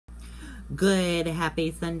Good,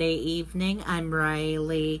 happy Sunday evening. I'm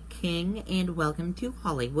Riley King, and welcome to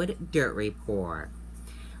Hollywood Dirt Report.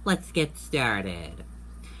 Let's get started.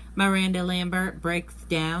 Miranda Lambert breaks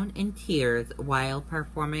down in tears while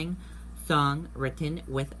performing song written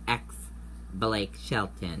with ex Blake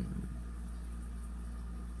Shelton.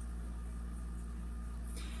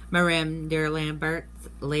 Miranda Lambert's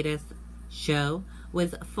latest show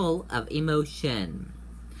was full of emotion.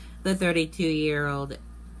 The 32-year-old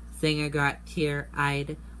singer got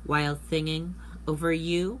tear-eyed while singing Over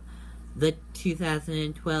You, the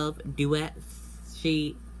 2012 duet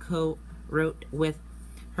she co-wrote with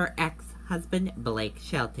her ex-husband Blake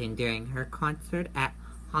Shelton during her concert at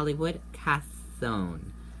Hollywood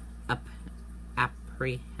Casone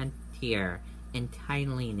Apprehensier in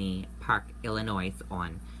Tinley Park, Illinois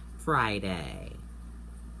on Friday.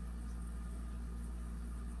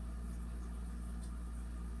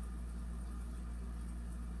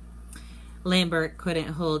 Lambert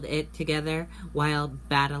couldn't hold it together while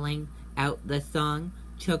battling out the song,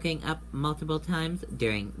 choking up multiple times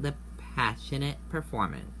during the passionate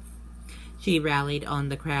performance. She rallied on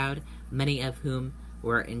the crowd, many of whom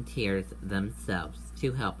were in tears themselves,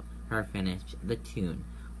 to help her finish the tune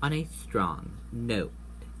on a strong note.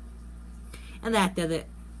 And that does it.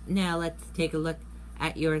 Now let's take a look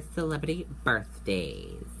at your celebrity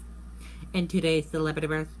birthdays. In today's celebrity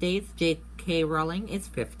birthdays, J.K. Rowling is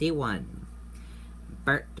 51.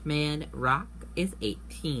 Bertman Rock is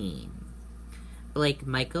 18. Blake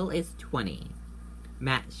Michael is 20.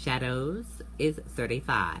 Matt Shadows is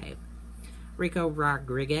 35. Rico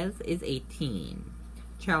Rodriguez is 18.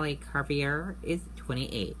 Charlie Carvier is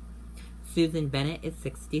 28. Susan Bennett is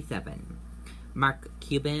 67. Mark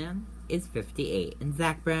Cuban is 58. And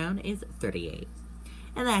Zach Brown is 38.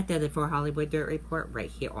 And that does it for Hollywood Dirt Report right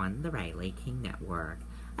here on the Riley King Network.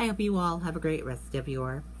 I hope you all have a great rest of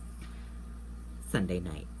your Sunday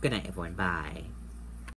night. Good night, everyone. Bye.